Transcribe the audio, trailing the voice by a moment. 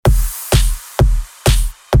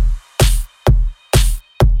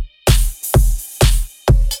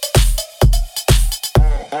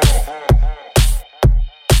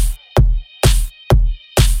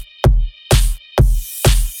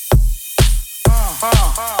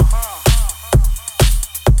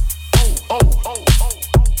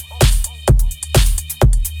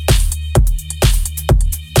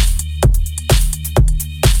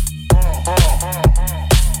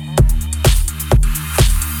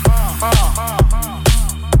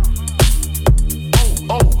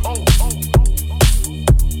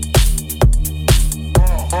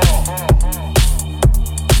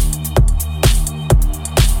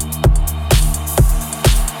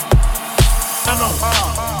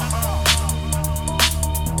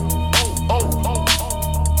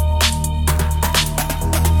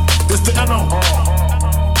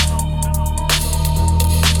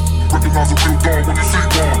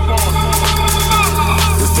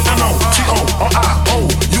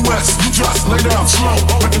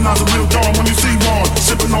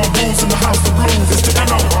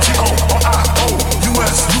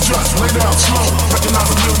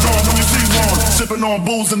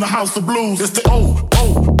In the house of blues, it's the O.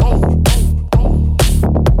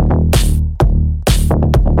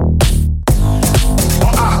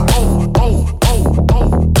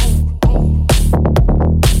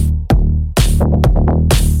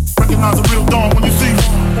 Recognize a real dawn when you see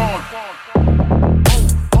one.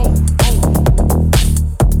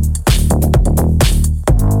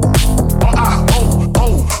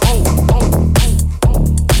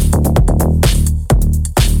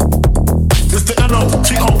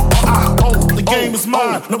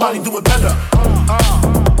 Nobody do it better.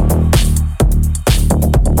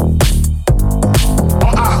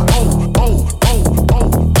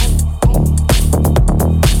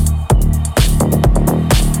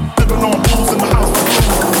 Living on blues in the house.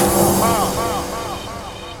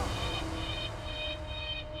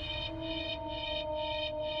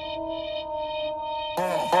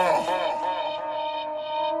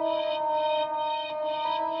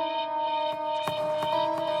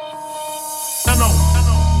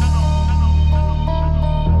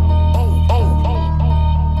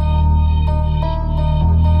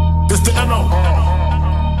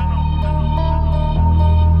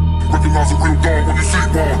 Recognize a real dog when you see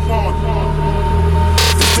one.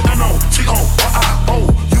 It's the N-O-T-O-R-I-O-U-S.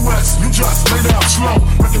 You just lay down slow.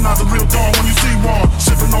 Recognize a real dog when you see one.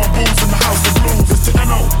 Sipping on booze in the house of blues. It's the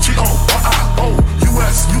N-O-T-O-R-I-O-U-S.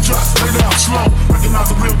 You just lay down slow.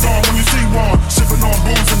 Recognize a real dog when you see one. Sipping on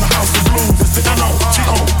booze in the house of blues. It's the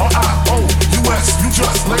N-O-T-O-R-I-O-U-S. You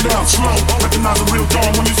just lay down slow. Recognize a real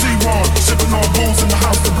dog when you see one. Sipping on booze in the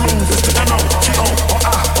house of blues. It's the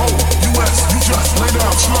N-O-T-O-R-I-O-U-S. You just lay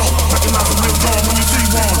down slow. Recognize a real dog when you see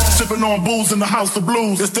one. Sipping on booze in the house of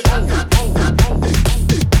blues. It's the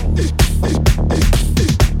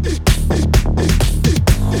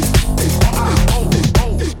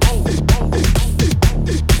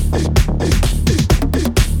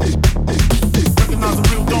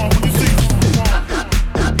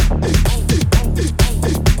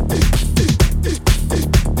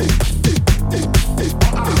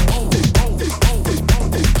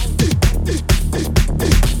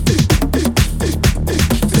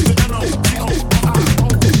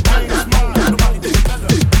Nobody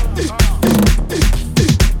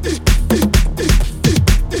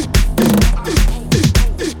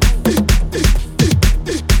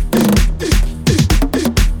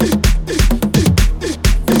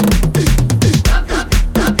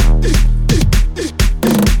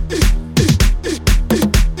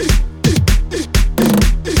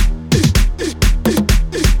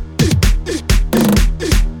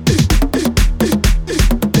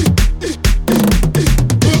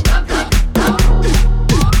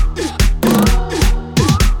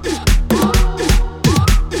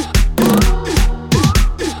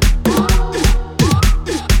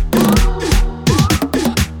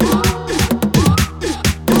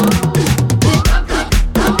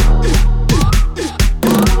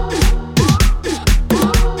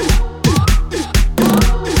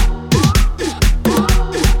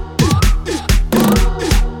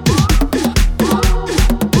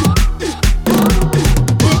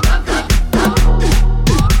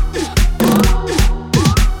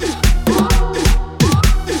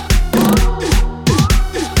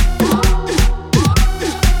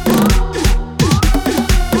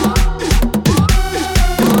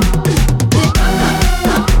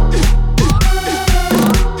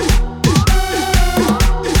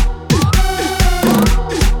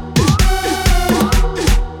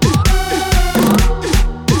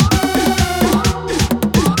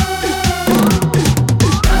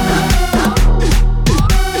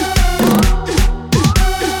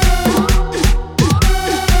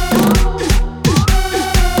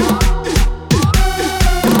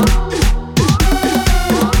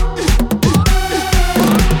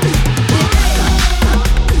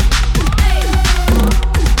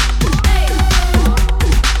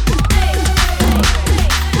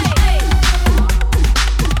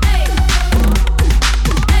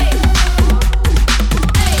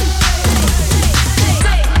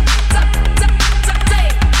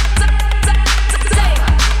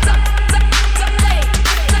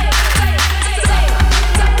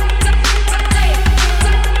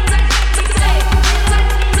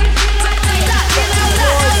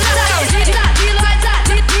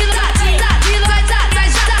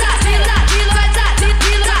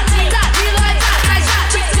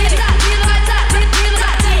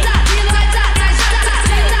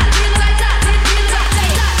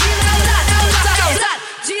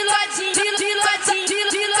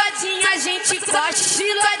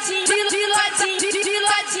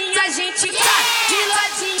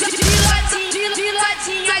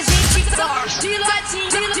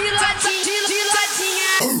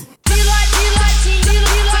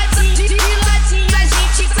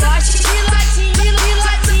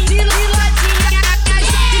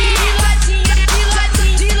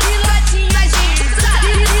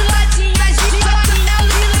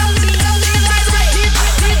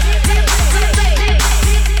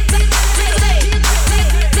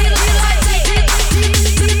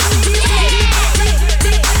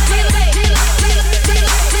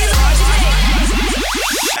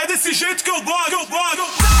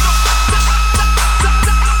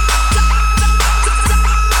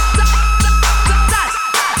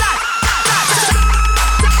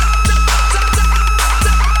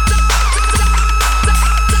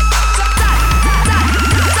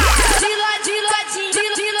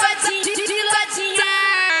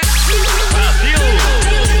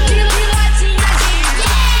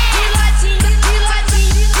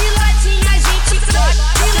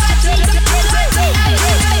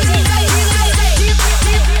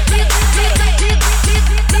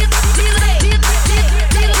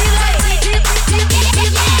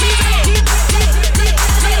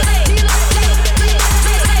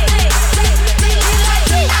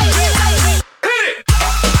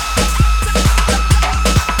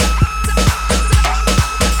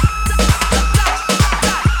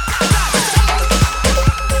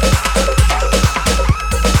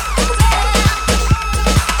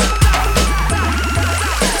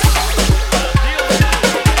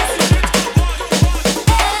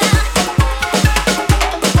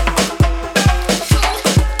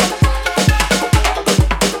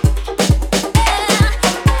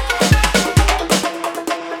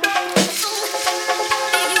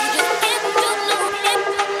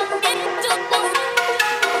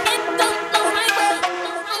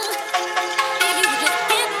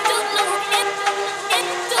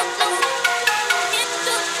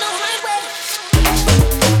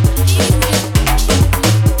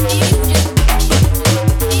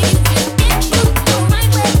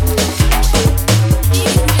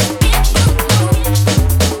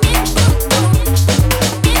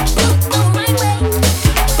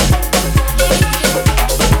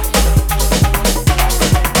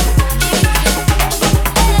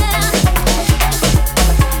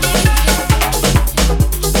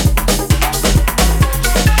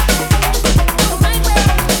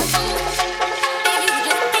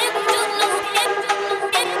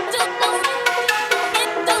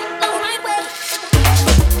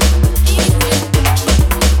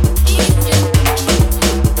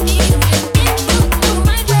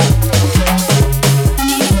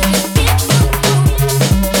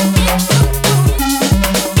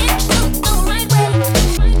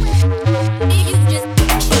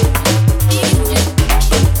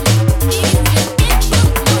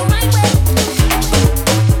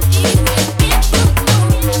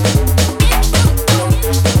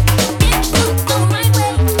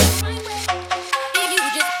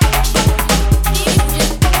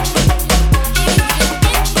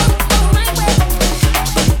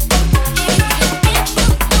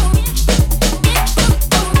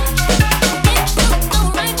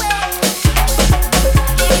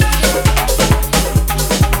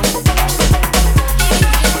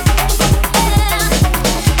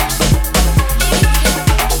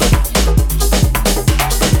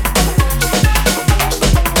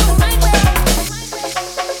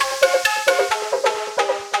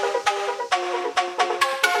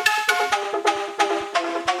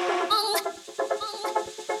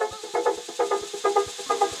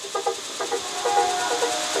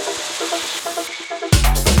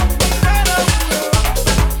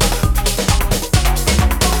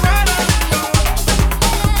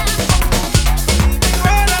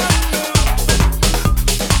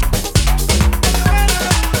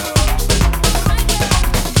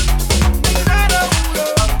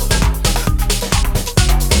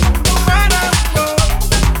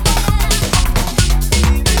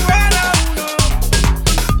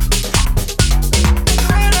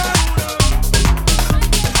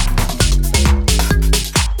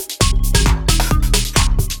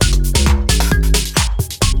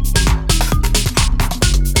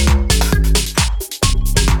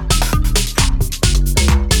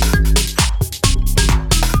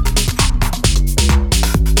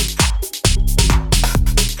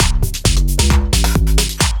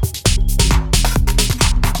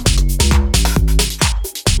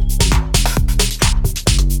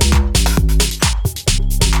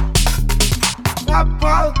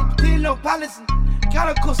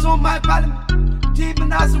som mai pale Deep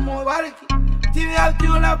in us more wallet TV out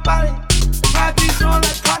you la pale My beats on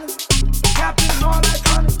like pale Captain on like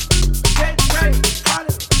pale Get ready pale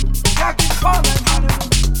Got this call like pale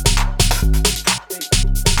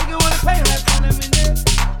Nigga wanna pay like pale me nigga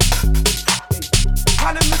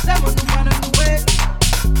Pale me tamo no mano no way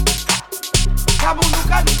Tamo no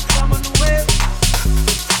caminho, tamo no way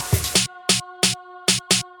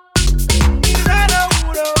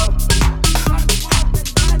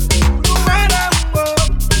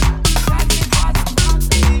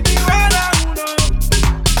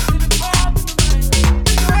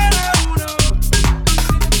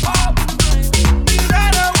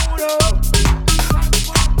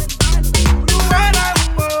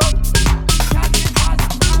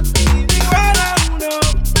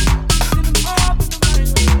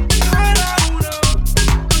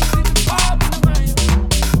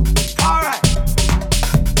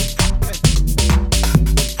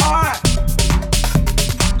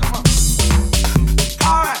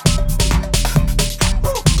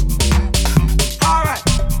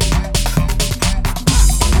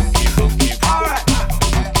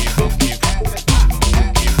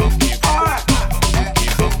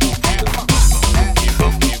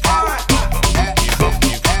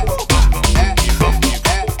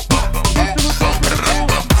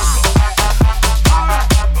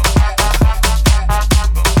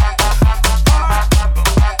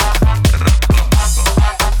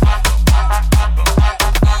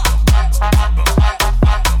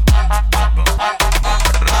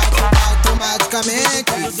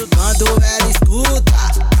Quando ela escuta,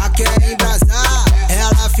 a quer embrasar,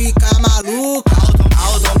 ela fica maluca.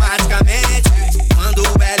 Automaticamente, quando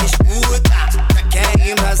ela escuta, a quer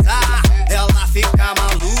embrasar, ela fica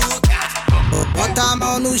maluca. Bota a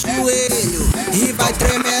mão no joelho e vai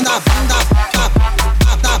tremer na bunda,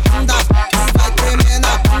 da bunda, e vai tremer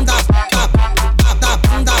na bunda, da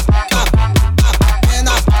bunda,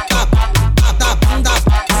 da bunda,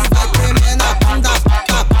 e vai tremer na bunda,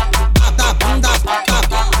 da bunda.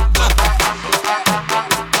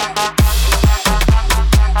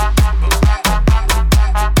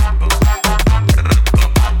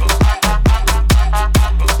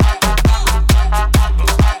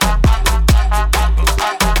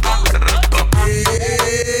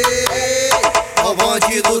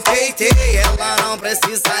 Ela não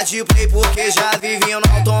precisa de play porque já vive no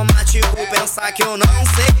automático. Pensar que eu não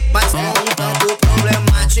sei, mas com um tanto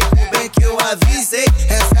problemático. Bem que eu avisei,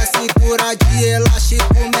 essa cintura de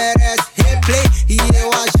elástico merece replay. E eu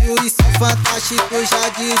acho isso fantástico, já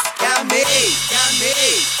disse que amei, que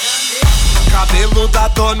amei, que amei. Cabelo da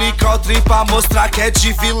Tônica, o trem pra mostrar que é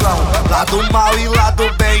de vilão. Lado mal e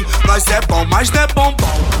lado bem, nós é bom, mas não é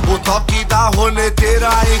bombom. O toque da roneteira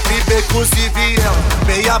entre becos e viela.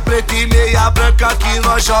 Meia preta e meia branca que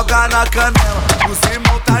nós joga na canela. Os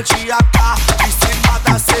irmãos tá de AK, em cima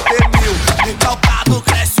da CB1000. Recalcado,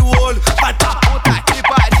 cresce o olho, vai pra puta que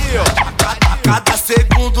pariu. A cada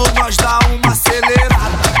segundo nós dá uma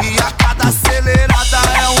acelerada. E a cada acelerada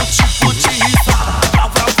é um tipo de risada.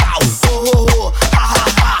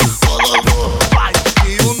 Hahaha, bololô, vai. E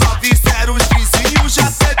o 90 os vizinhos já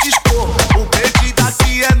até dispor. O verde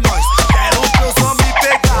daqui é nós, quero que os homens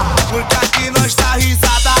pegar. Porque aqui nós dá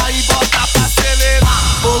risada e bota pra acelerar.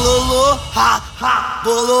 Bololô, ha, ha,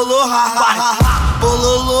 bololô, ha, ha, ha.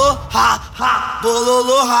 Bololô, ha, ha,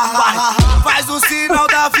 bololô, ha, ha, ha. Faz o sinal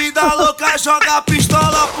da vida louca, joga a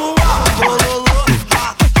pistola pro ar. Bololô,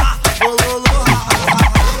 ha, ha, bololô, ha, ha,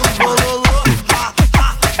 ha. Bololô.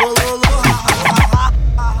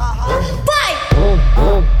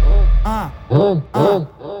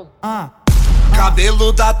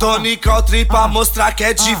 Cabelo da Tônica, o trem pra mostrar que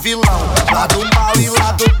é de vilão. Lado mal e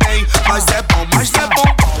lado bem, nós é bom, mas não é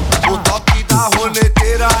bombom. O toque da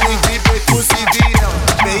roneteira entre becos e viela.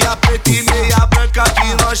 Meia preta e meia branca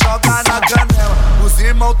que nós joga na canela. Os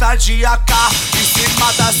irmãos tá de AK, em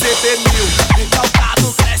cima da CB1000.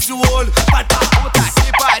 Recalcado, cresce o olho, vai pra puta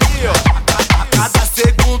que pariu. A cada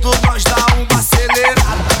segundo nós dá uma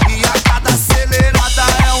acelerada. E a cada acelerada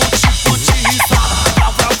é um tipo de risada.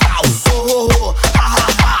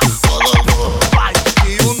 Hahaha, bololô, vai. E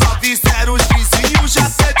o 90 os vizinhos já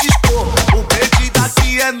até dispor. O verde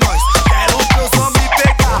daqui é nós, quero que os homens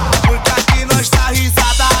pegar. Porque aqui nós dá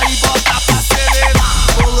risada e bota pra acelerar.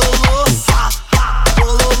 Bololô, ha, ha,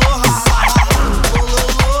 bololô, ha, ha, ha.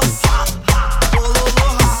 Bololô, ha, ha, bololô,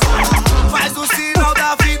 ha, ha, ha. Faz o sinal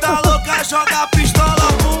da vida louca, joga a pistola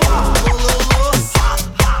pro ar. Bololô, ha,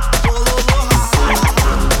 ha, bololô, ha, ha,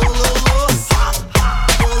 ha. Bololô, ha, ha,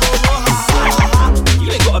 bololô, ha, ha, ha. You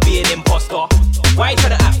ain't gotta be an imposter. Why you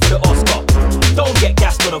tryna act for the Oscar? Don't get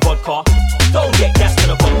gassed on a vodka. Don't get gassed on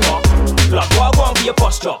a vodka. your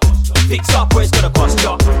posture. Fix up or it's gonna cost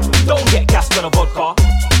ya. Don't get gassed on a vodka.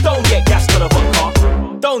 Don't get gassed on a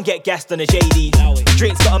vodka. Don't get gassed on a JD.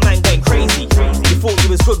 Drinks got a man going crazy. You thought you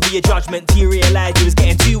was good with your judgment till you realised you was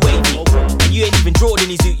getting too wavy. And you ain't even drawn in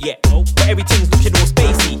his suit yet, but everything's looking all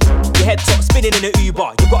spacey. Your head top spinning in an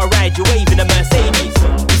Uber. You gotta ride your wave in a Mercedes.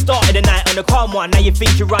 You started the night on a calm one. Now you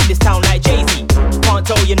think you run this town like Jay-Z. Can't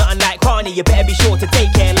tell you nothing like Cardi. You better be sure to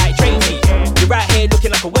take care like Tracy. You're out here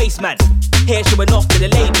looking like a waste man. Hair showing off to the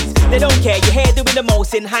ladies. They don't care, your hair doing the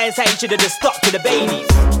most. In hindsight, you should've just stuck to the babies.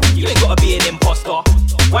 You ain't gotta be an imposter.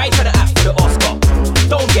 Why you tryna act for the Oscar?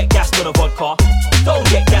 Don't get gassed on a vodka. Don't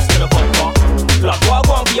get gassed on a vodka. Blood, what I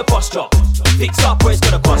want for your posture. Fix up or it's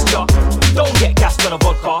gonna cost ya. Don't get gassed on a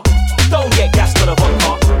vodka. Don't get gassed on a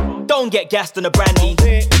vodka. Don't get gassed on a brandy.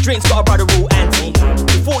 The drink's got a brother rule anti.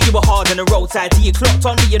 You thought you were hard on the roadside till you clocked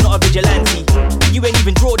on that you're not a vigilante. You ain't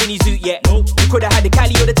even drawed in his suit yet. You could've had the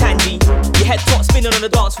Cali or the Tangy. Your head top spinning on the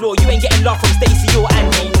dance floor. You ain't getting love from Stacey or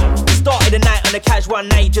Angie. You started the night on a casual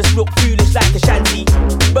night. Just look foolish like a shanty.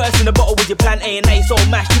 Burst in the bottle with your plan A and A so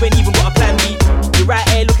mashed. You ain't even got a plan B. You're right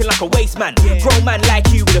here looking like a waste man. Grown man like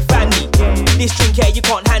you with a family. This drink here you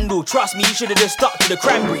can't handle. Trust me, you should've just stuck to the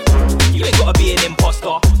cranberry. You ain't gotta be an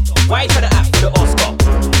imposter. Why you tryna act for the Oscar?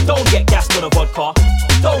 Don't get gassed on a vodka.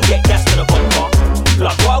 Don't get gassed on a vodka.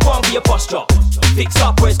 Blood, what I want for your posture. Fix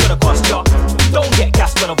up or it's gonna cost ya. Don't get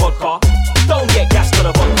gassed on a vodka. Don't get gassed on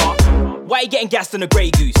a vodka. Why you getting gassed on a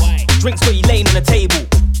Grey Goose? Drinks got you laying on the table.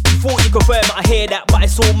 You thought you confirm I hear that, but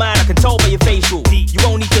it's all mine, I can tell by your facial. You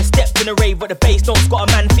only just stepped in a rave, but the bass note's got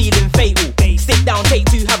a man feeling fatal. Sit down, take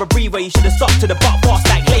two, have a breather. You should've stuck to the butt fast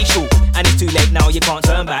like glacial. And it's too late now, you can't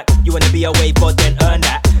turn back. You wanna be a wave god, then earn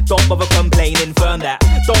that. Don't bother complaining, firm that.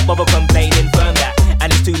 Don't bother complaining, firm that.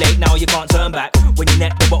 And it's too late now, you can't turn back. When you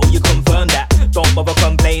net the bottle, you confirm that. Don't bother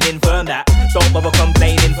complaining, firm that. Don't bother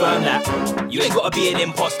complaining, firm that. You ain't gotta be an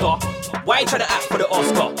imposter. Why you tryna act for the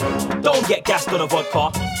Oscar? Don't get gassed on a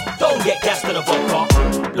vodka. Don't get gassed on a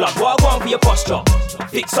vodka. Blood, what I want for your posture.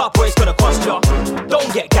 Fix up or it's gonna cost ya.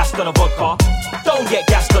 Don't get gassed on a vodka. Don't get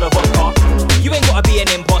gassed on a vodka. You ain't gotta be an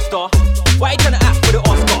imposter. Why you tryna act for the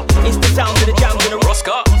Oscar? It's the sound of the Jammz and the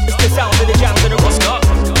Roska. It's the sound of the Jammz and the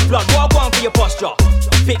Roska. Blood, what I want for your posture.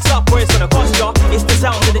 Fix up or it's gonna cost ya. It's the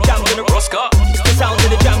sound of the Jammz and the Roska. It's the sound of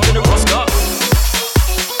the Jammz and the Roska.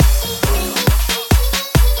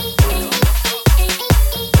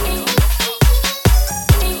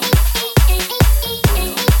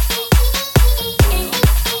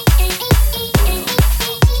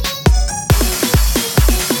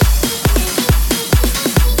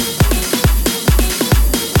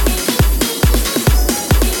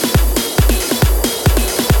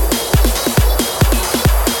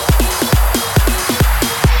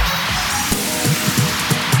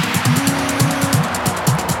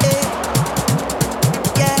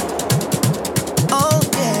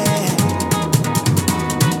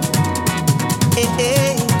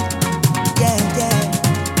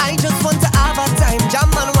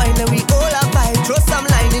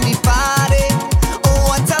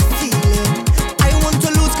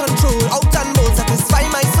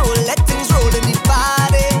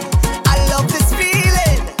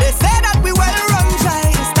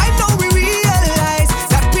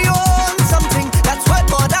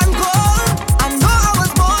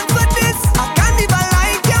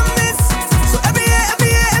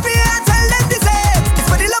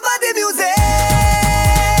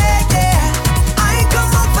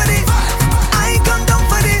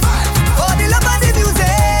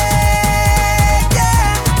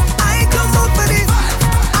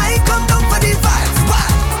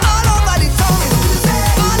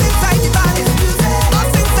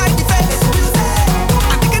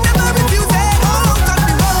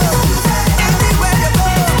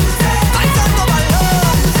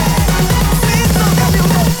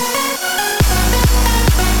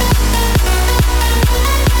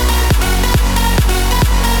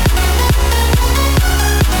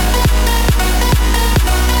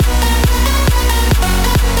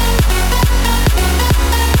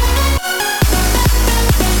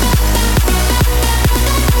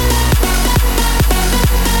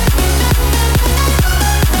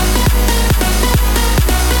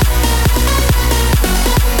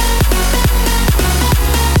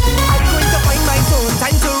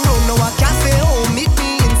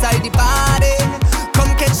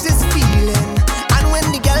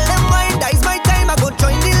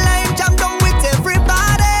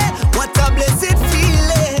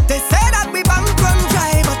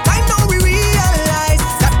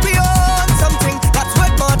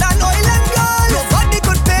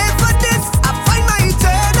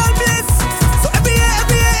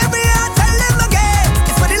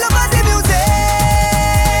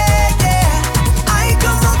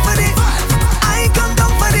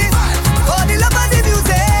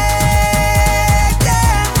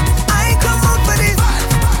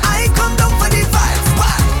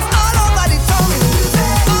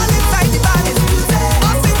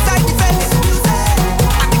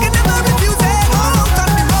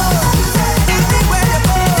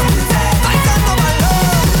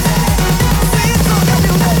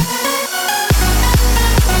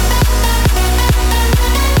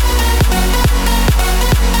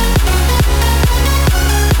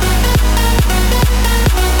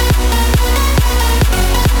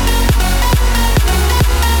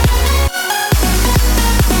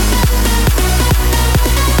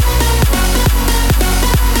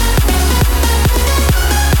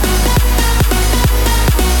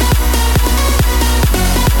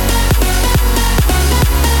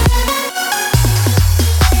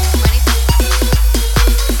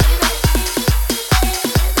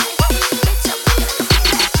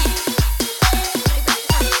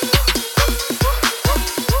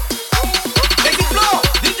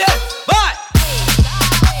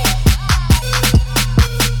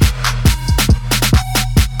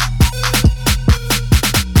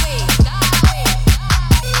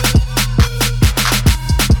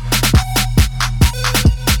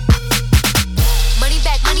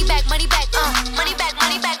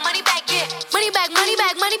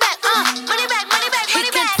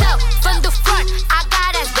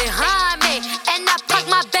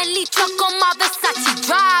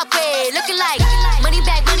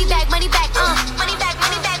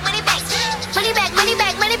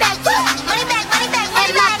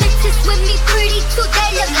 too, they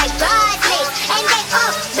look like bridesmaids. And they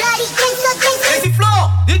all bloody gangsta, gangsta. Crazy flow,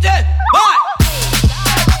 DJ, bye.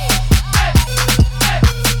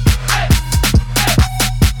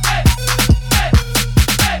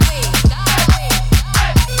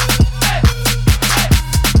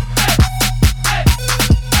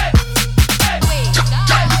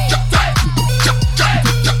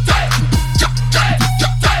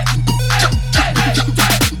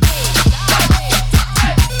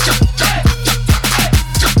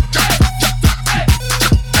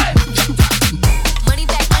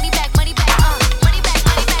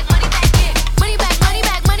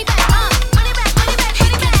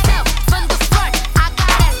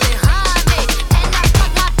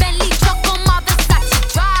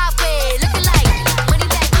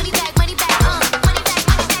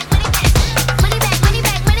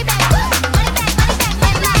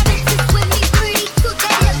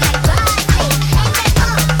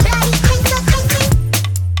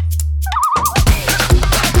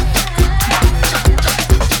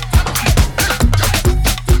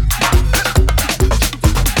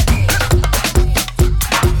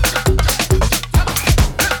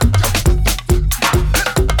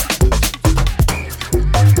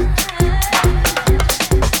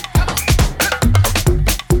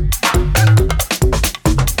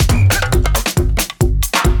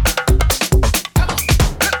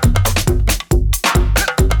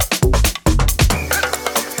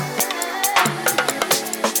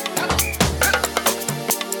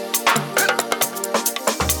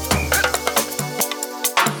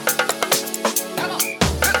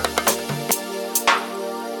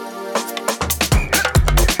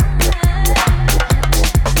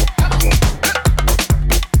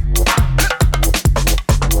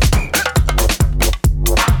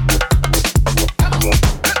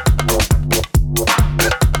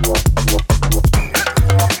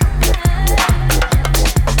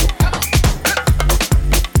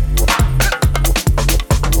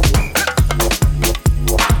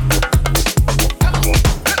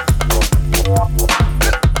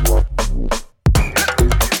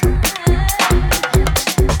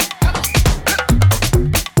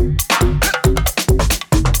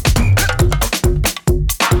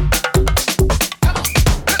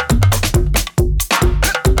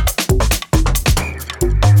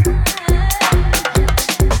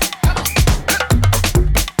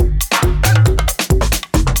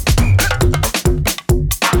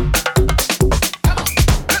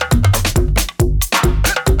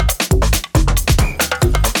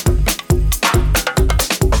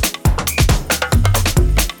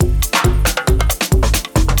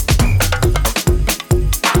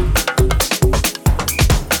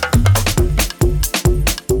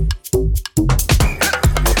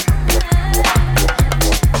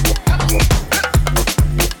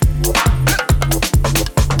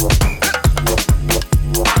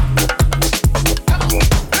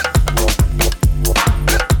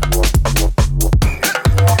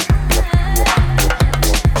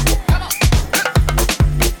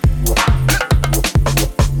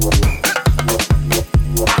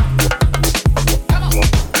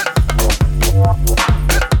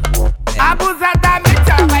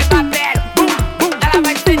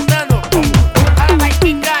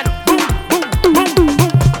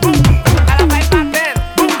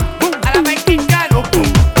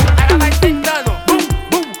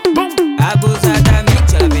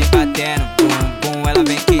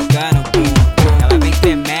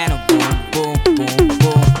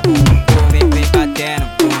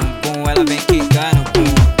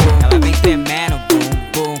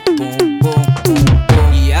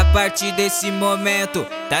 partir desse momento,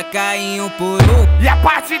 taca em um por um. E a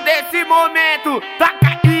partir desse momento,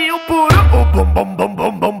 taca em um por um. Bum bum bum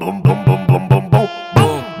bum bum bum bum bum bum bum bum.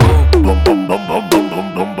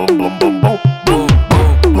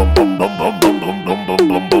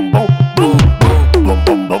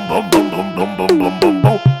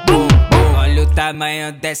 Olha o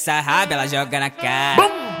tamanho dessa raba, ela joga na cara.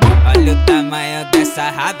 Olha o tamanho dessa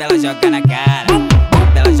raba, ela joga na cara.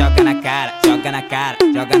 Ela joga na cara, joga na cara,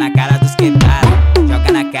 joga na cara dos quebrados.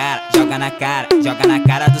 Joga na cara, joga na cara, joga na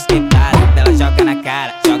cara dos quebrados. Ela joga na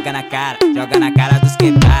cara, joga na cara, joga na cara dos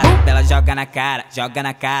quebrados. Ela joga na cara, joga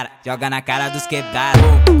na cara, joga na cara dos quebrados.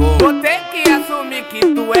 Vou ter que assumir que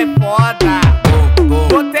tu é foda.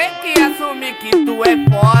 Vou ter que assumir que tu é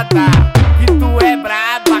foda. Que tu é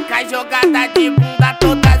braba, cai jogada de bunda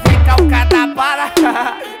toda recalcada para.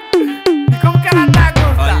 E como que ela tá,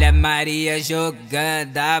 Gustta? Olha a Maria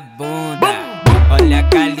jogando a bunda. Olha a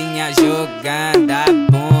Calinha jogando a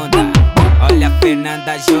bunda. Olha a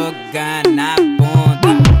Fernanda jogando a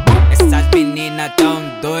bunda. Essas meninas tão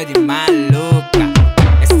doidas e malucas.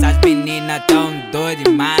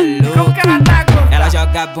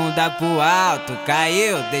 joga a bunda pro alto,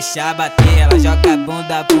 caiu, deixa bater. Ela joga a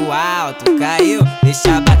bunda pro alto, caiu,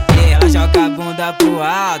 deixa bater. Ela joga a bunda pro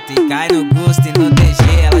alto e cai no Gustta e no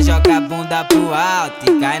DG. Ela joga a bunda pro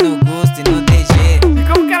alto e cai no Gustta e no DG.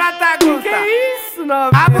 E como que ela tá, Gustta? Que isso,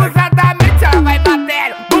 novinha? Abusadamente ela vai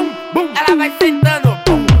batendo, bum, bum. Ela vai sentando,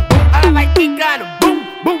 bum, bum. Ela vai quicando, bum,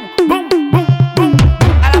 bum, bum, bum, bum, bum.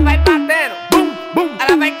 Ela vai batendo, bum, bum.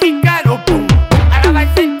 Ela vai quicando, bum, bum. Ela vai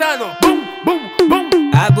sentando, bum, bum, bum.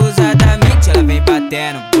 Abusadamente ela vem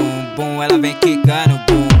batendo, bum, bum. Ela vem quicando,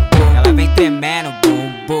 bum, bum. Ela vem tremendo,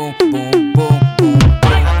 bum, bum, bum, bum, bum.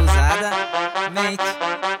 Abusadamente.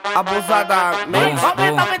 Abusadamente.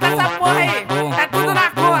 Vamos aumentar essa porra aí. É tudo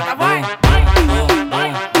na conta, vai.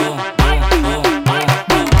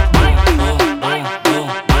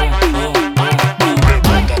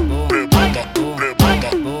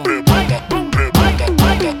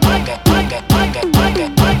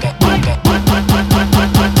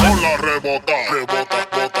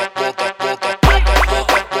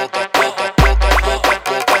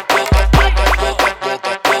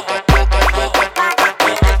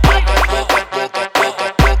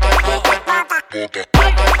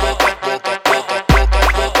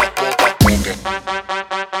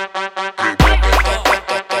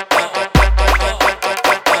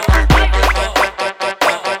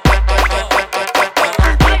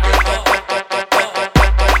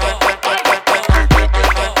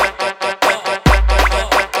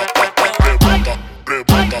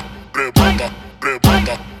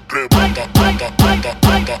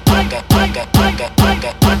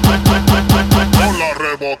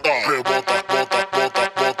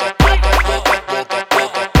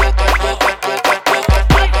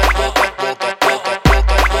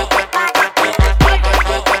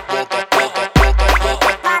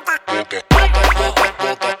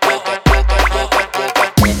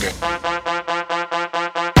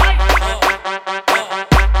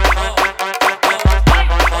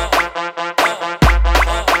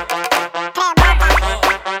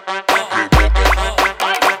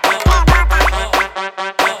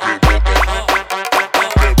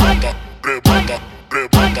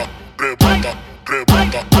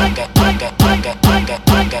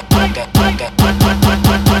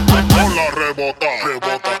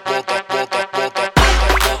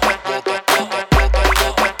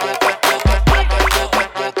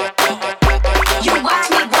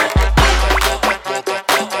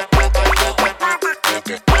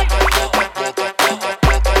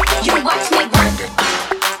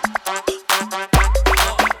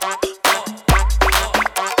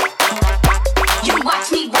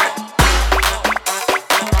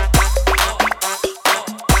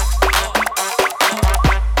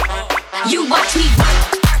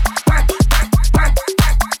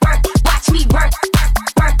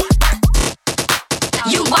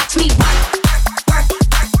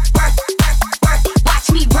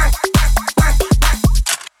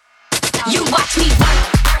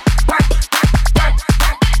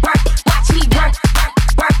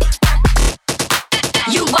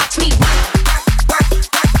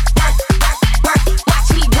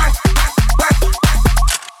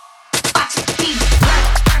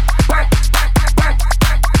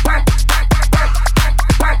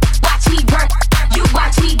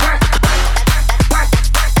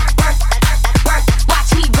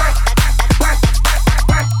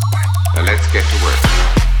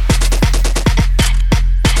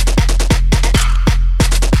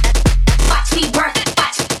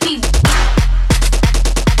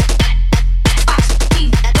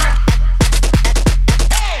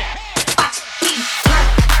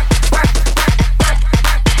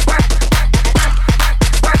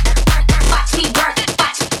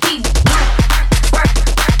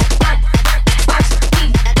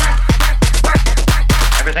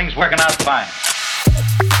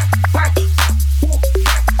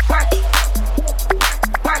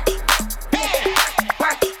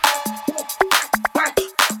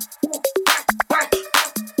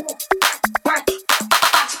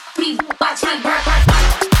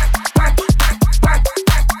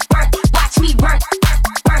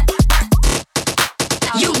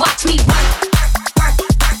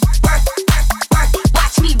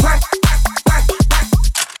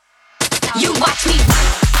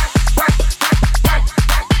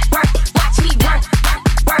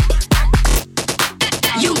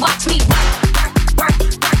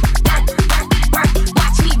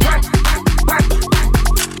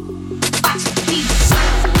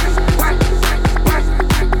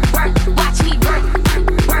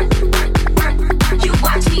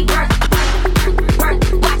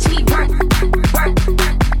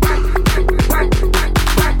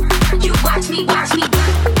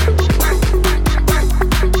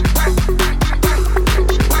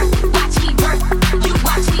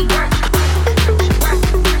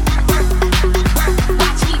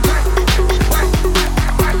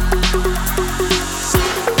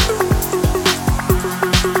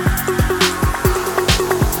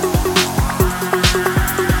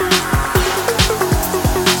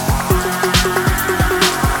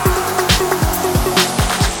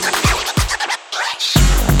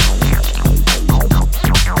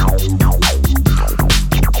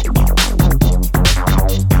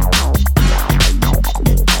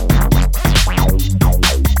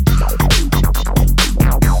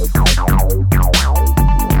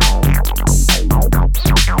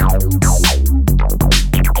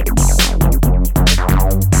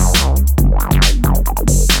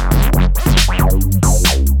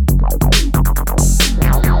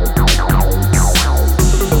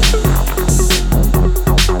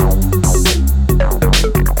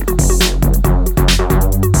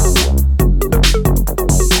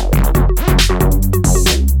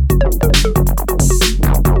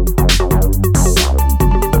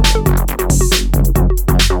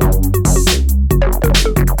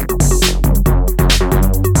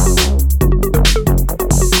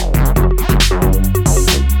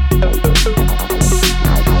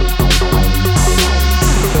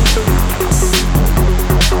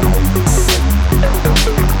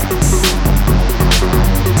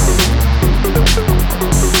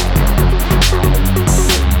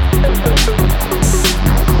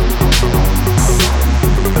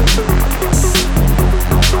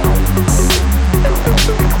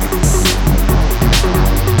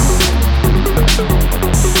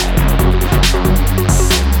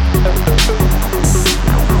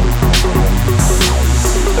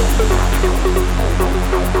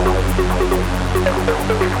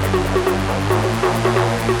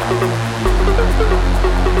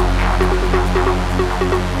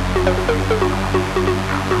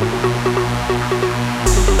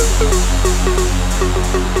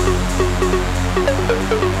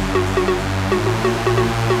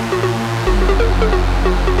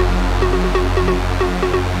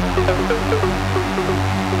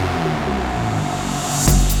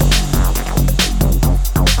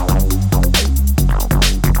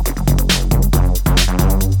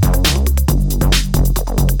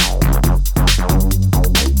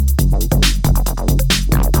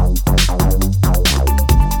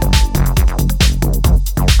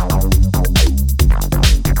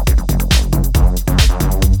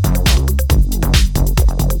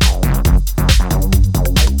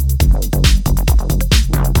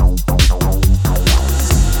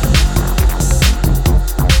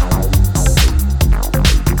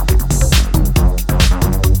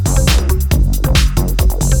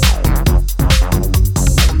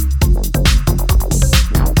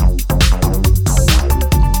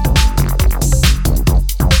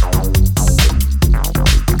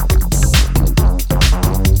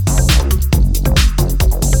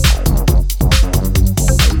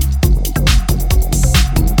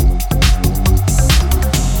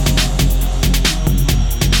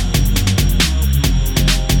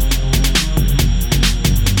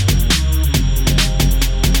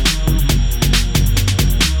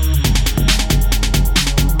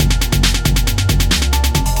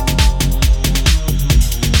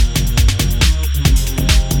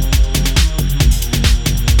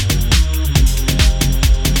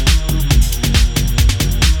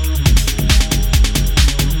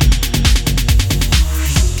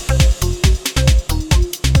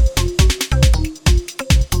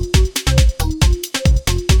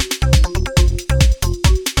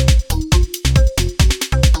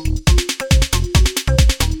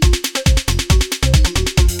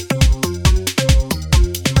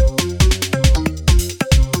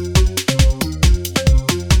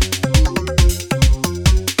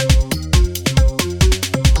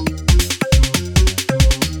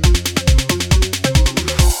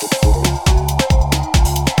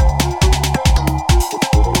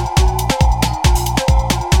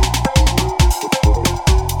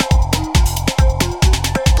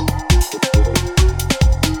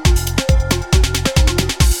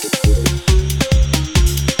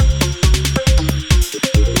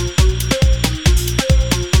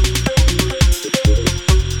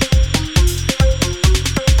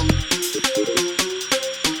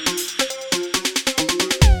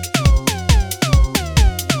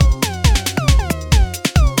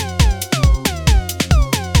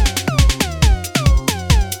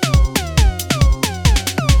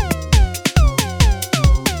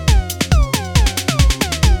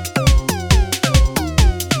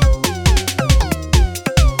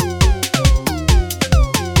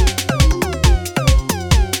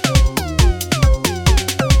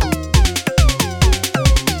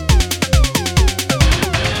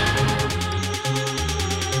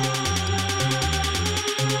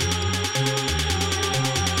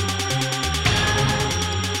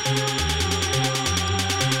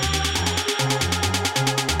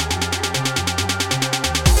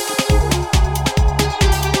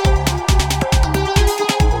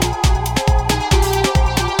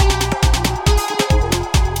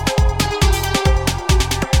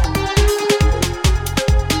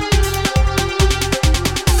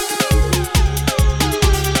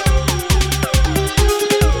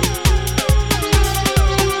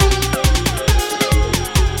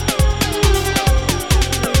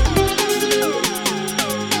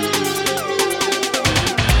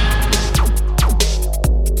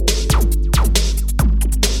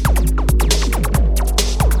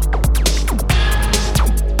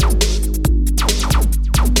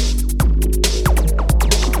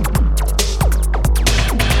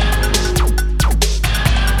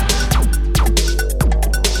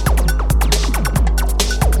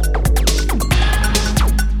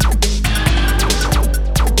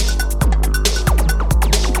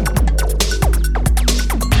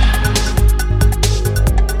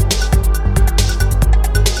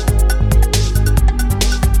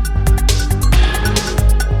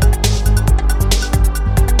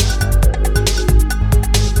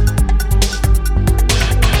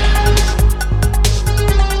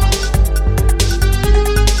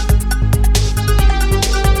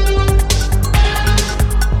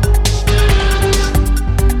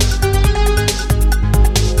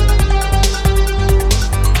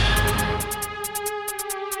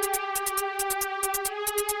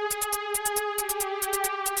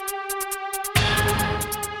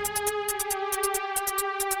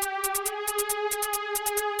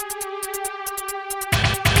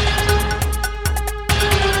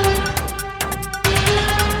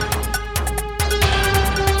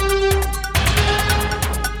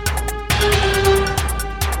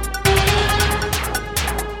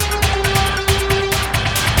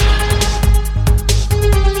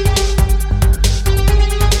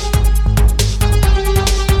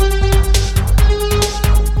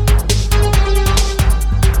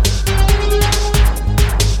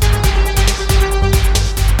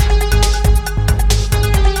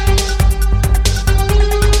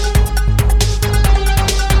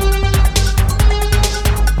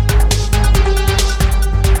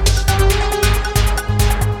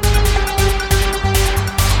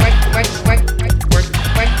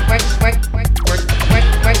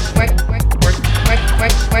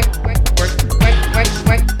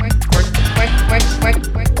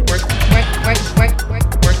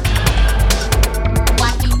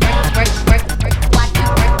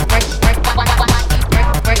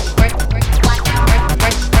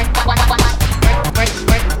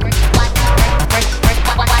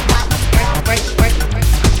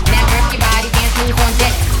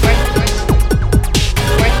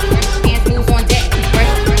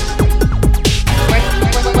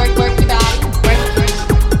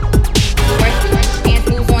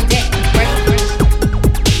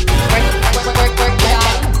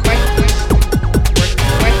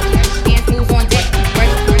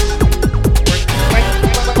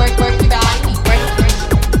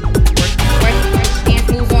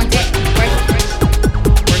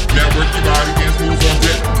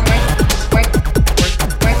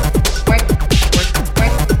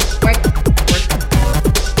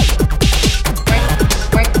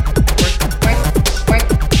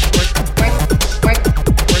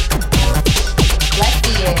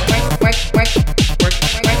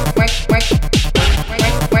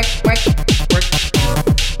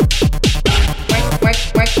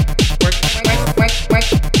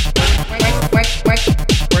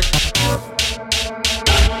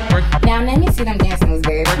 Now let me see them dance moves,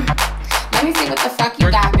 babe. Let me see what the fuck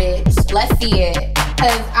you got, bitch. Let's see it.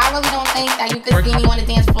 Cause I really don't think that you could see me on the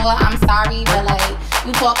dance floor. I'm sorry, but like,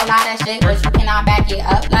 you talk a lot of shit, but you cannot back it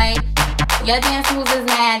up. Like, your dance moves is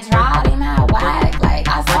mad dry, they mad whack. Like,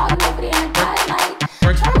 I saw you over there in the cut. Like,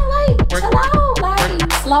 tryna like, chill out. Like,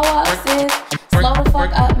 slow up, sis. Slow the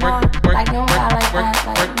fuck up, ma. Like, you don't got like that.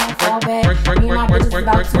 Like, you don't fall back. Me and my bitches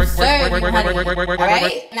about to serve you, honey.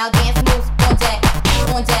 Alright? Now dance moves on deck,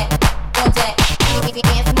 on deck, on deck.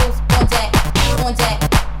 Dance moves on deck, on deck,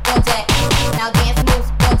 on deck. Now dance moves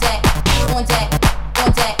on deck, on deck,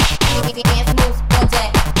 on deck. Dance moves on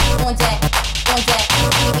deck, on deck, on deck.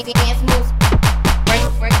 Dance moves, break,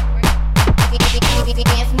 break, break.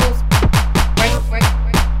 Dance moves, break, break,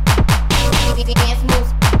 break. Dance moves,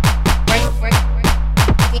 break, break, break.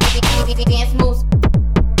 Dance moves,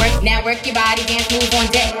 break. Now work your body, dance moves on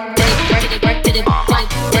deck. Break, break, break to the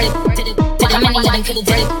break, break to the. I'm in the to the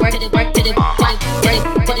break, break to the break to the break, break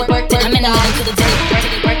to the break to the. I'm in the to the break, break to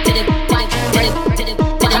the break to the break, break to the.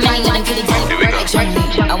 I'm in the to the break. Here we go.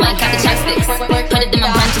 I went and cut the chopsticks, put it in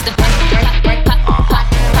my bun just to break, break, break, pop, pop, pop,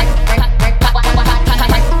 break, break, break, pop, pop, pop, pop,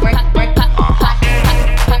 break, break, break, pop, pop, pop,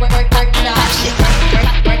 break, break, break, pop shit,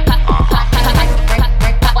 break, break, pop, pop, pop, break,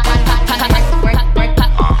 break, pop, pop, pop, break, break,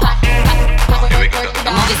 pop, pop, pop. Here we go.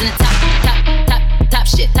 I'm always in the top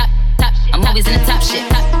shit, top. I'm always in the top shit,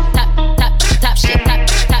 top shit, top.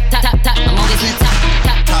 I'm always in the top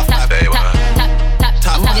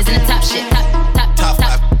I'm always in the top shit,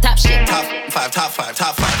 top shit,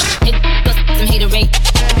 top five. Hit goes some haterade,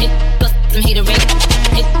 hit goes some haterade,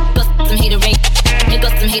 hit goes some haterade, hit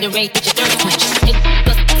goes some haterade. Get your thirst quenched. Hit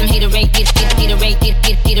goes some haterade, haterade.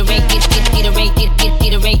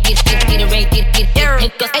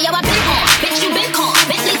 Hit goes. Hey yo, I been on, bitch you been con,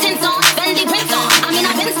 Bentley tints on, Fendi prints on. I mean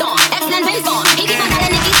I been on, X-Men Vince on. He keep on that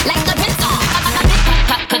Nicki like the prince on.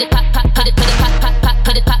 Put it pop, put it pop, put it pop,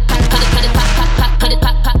 put it pop, put it pop, put it pop, put it pop, put it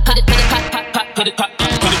pop, put it pop, put it pop, put it pop.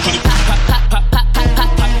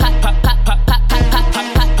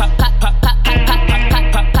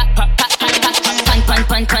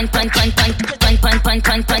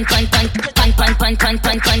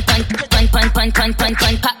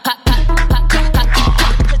 Pun.